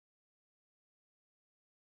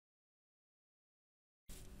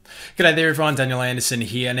G'day there everyone, Daniel Anderson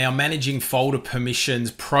here. Now, managing folder permissions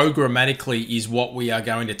programmatically is what we are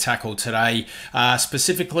going to tackle today.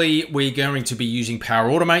 Specifically, we're going to be using Power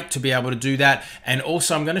Automate to be able to do that. And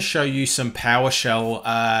also I'm going to show you some PowerShell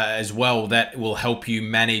as well that will help you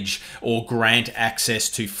manage or grant access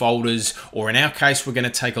to folders, or in our case, we're going to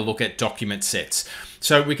take a look at document sets.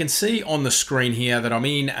 So we can see on the screen here that I'm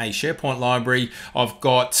in a SharePoint library. I've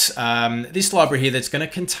got this library here that's going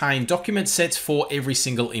to contain document sets for every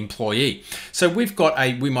single employee. So we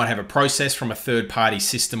might have a process from a third-party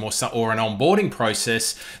system or an onboarding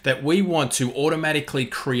process that we want to automatically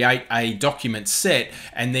create a document set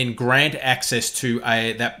and then grant access to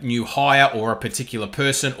that new hire or a particular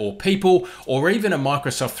person or people or even a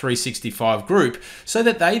Microsoft 365 group, so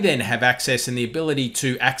that they then have access and the ability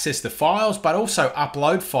to access the files, but also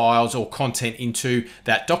upload files or content into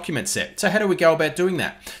that document set. So how do we go about doing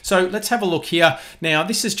that? So let's have a look here. Now,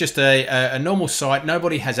 this is just a normal site.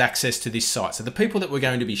 Nobody has access to this site. So the people that we're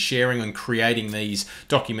going to be sharing and creating these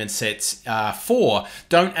document sets for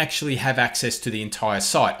don't actually have access to the entire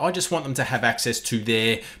site. I just want them to have access to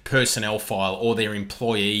their personnel file or their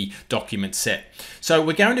employee document set. So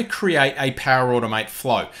we're going to create a Power Automate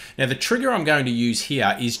flow. Now, the trigger I'm going to use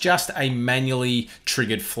here is just a manually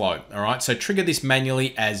triggered flow. All right, so trigger this manually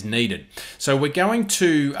as needed. So we're going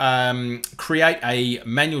to create a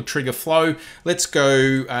manual trigger flow. Let's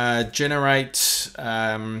go generate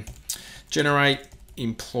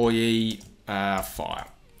employee file.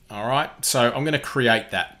 All right, so I'm going to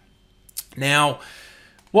create that. Now,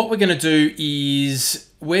 what we're going to do is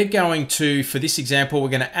we're going to, for this example, we're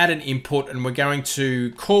going to add an input and we're going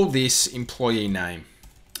to call this employee name.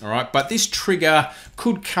 All right, but this trigger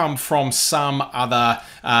could come from some other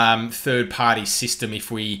third-party system if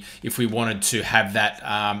we wanted to have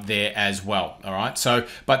that there as well. All right, so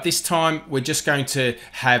but this time we're just going to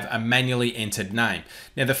have a manually entered name.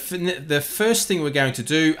 Now, the first thing we're going to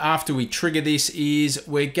do after we trigger this is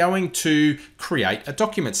we're going to create a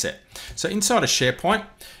document set. So inside of SharePoint,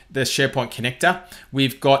 the SharePoint connector,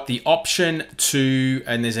 we've got the option to,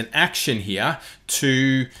 and there's an action here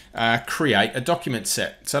to create a document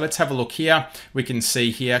set. So let's have a look here. We can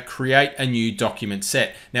see here, create a new document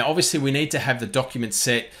set. Now, obviously we need to have the document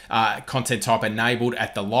set content type enabled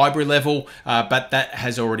at the library level, but that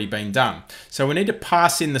has already been done. So we need to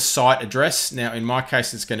pass in the site address. Now, in my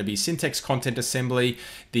case, it's going to be syntax content assembly.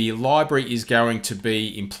 The library is going to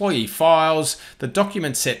be employee files. The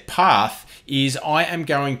document set path is I am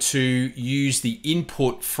going to use the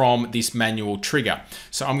input from this manual trigger.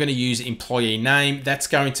 So I'm going to use employee name. That's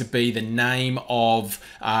going to be the name of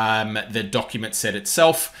the document set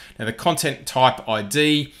itself. Now, the content type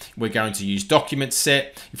ID, we're going to use document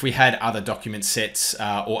set. If we had other document sets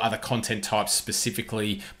or other content types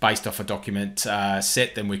specifically based off a document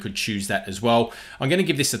set, then we could choose that as well. I'm going to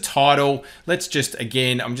give this a title. Let's just,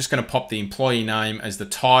 again, I'm just going to pop the employee name as the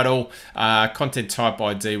title. Content type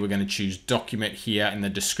ID, we're going to choose document here. In the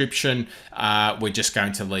description, we're just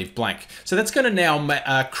going to leave blank. So that's going to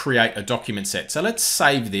now create a document set. So let's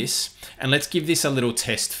save this and let's give this a little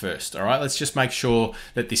test first. All right, let's just make sure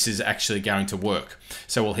that this is actually going to work.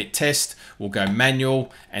 So we'll hit test, we'll go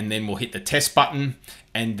manual, and then we'll hit the test button.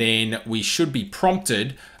 And then we should be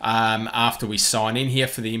prompted after we sign in here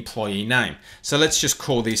for the employee name. So let's just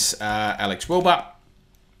call this Alex Wilbur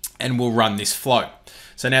and we'll run this flow.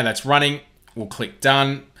 So now that's running, we'll click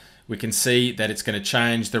done. We can see that it's going to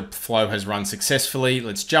change. The flow has run successfully.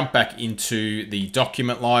 Let's jump back into the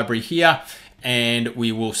document library here and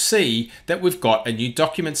we will see that we've got a new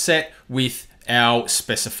document set with our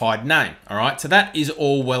specified name. All right, so that is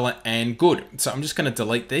all well and good. So I'm just going to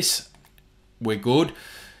delete this. We're good.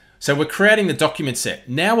 So we're creating the document set.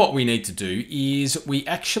 Now what we need to do is we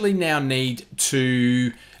actually now need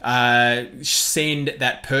to send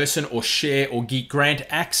that person or share or grant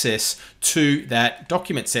access to that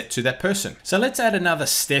document set to that person. So let's add another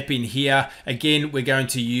step in here. Again, we're going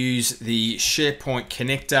to use the SharePoint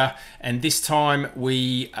connector, and this time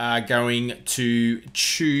we are going to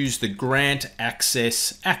choose the grant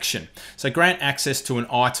access action. So grant access to an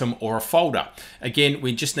item or a folder. Again,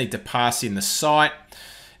 we just need to pass in the site,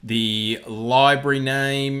 the library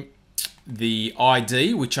name, the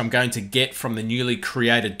ID, which I'm going to get from the newly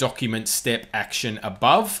created document step action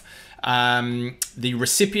above, the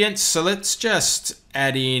recipient. So let's just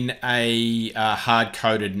add in a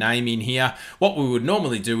hard-coded name in here. What we would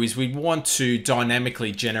normally do is we want to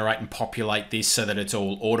dynamically generate and populate this so that it's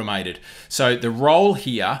all automated. So the role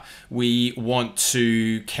here, we want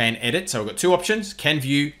to can edit. So we've got two options, can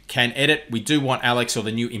view, can edit. We do want Alex or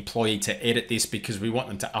the new employee to edit this because we want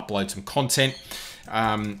them to upload some content.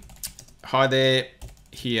 Hi there,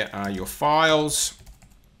 here are your files.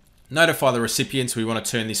 Notify the recipients. We want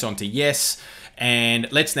to turn this on to yes.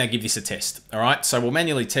 And let's now give this a test. All right, so we'll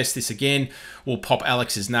manually test this again. We'll pop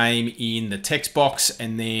Alex's name in the text box,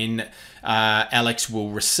 and then Alex will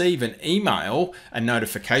receive an email, a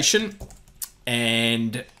notification,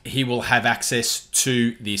 and he will have access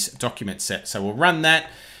to this document set. So we'll run that.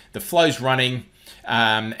 The flow's running,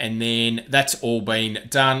 and then that's all been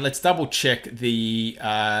done. Let's double check the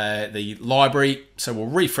library. So we'll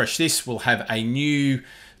refresh this. We'll have a new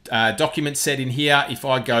document set in here. If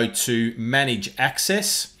I go to manage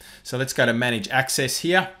access, so let's go to manage access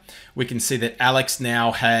here, we can see that Alex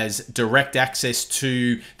now has direct access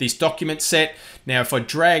to this document set. Now, if I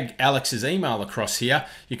drag Alex's email across here,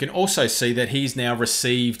 you can also see that he's now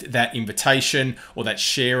received that invitation or that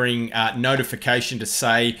sharing notification to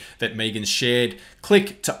say that Megan's shared.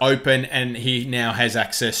 Click to open, and he now has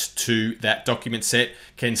access to that document set,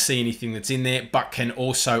 can see anything that's in there, but can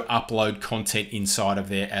also upload content inside of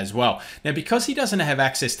there as well. Now, because he doesn't have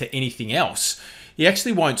access to anything else, he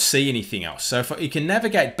actually won't see anything else. So he can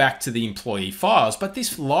navigate back to the employee files, but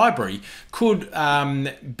this library could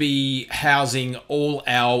be housing all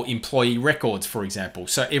our employee records, for example.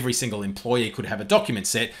 So every single employee could have a document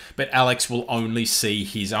set, but Alex will only see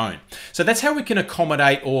his own. So that's how we can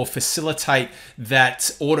accommodate or facilitate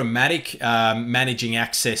that automatic managing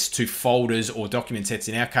access to folders or document sets,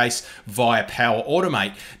 in our case, via Power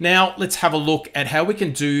Automate. Now, let's have a look at how we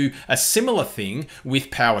can do a similar thing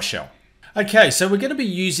with PowerShell. Okay, so we're going to be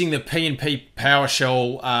using the P&P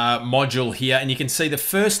PowerShell module here, and you can see the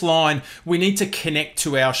first line, we need to connect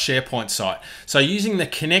to our SharePoint site. So using the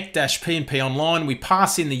connect-pnp online, we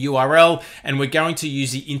pass in the URL, and we're going to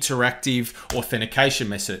use the interactive authentication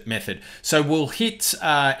method. So we'll hit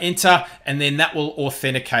enter, and then that will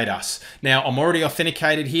authenticate us. Now, I'm already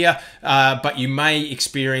authenticated here, but you may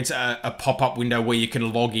experience a pop-up window where you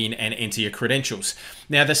can log in and enter your credentials.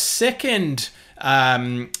 Now, the second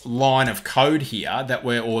line of code here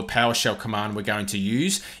or PowerShell command we're going to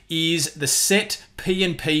use is the set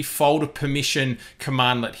P&P folder permission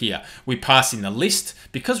commandlet here. We pass in the list.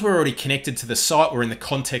 Because we're already connected to the site, we're in the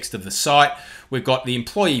context of the site. We've got the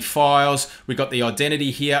employee files, we've got the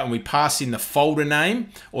identity here, and we pass in the folder name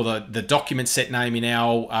or the document set name in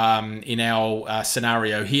our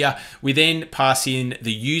scenario here. We then pass in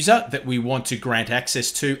the user that we want to grant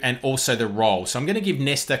access to, and also the role. So I'm going to give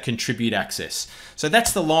Nesta contribute access. So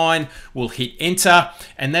that's the line. We'll hit enter,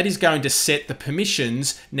 and that is going to set the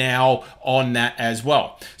permissions now on that as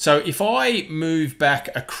well. So if I move back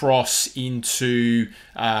across into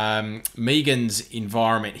Megan's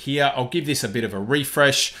environment here, I'll give this a bit of a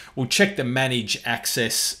refresh. We'll check the manage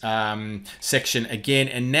access section again,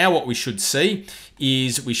 and now what we should see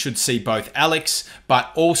is we should see both Alex,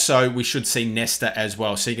 but also we should see Nesta as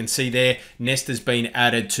well. So you can see there, Nesta's been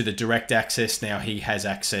added to the direct access. Now he has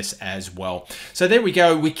access as well. So there we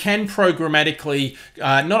go. We can programmatically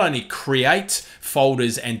not only create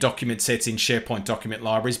folders and document sets in SharePoint document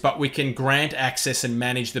libraries, but we can grant access and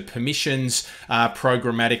manage the permissions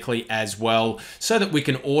programmatically as well, so that we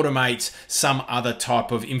can automate some other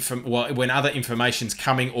type of when other information's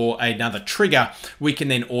coming or another trigger, we can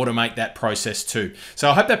then automate that process too. So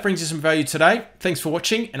I hope that brings you some value today. Thanks for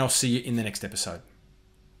watching, and I'll see you in the next episode.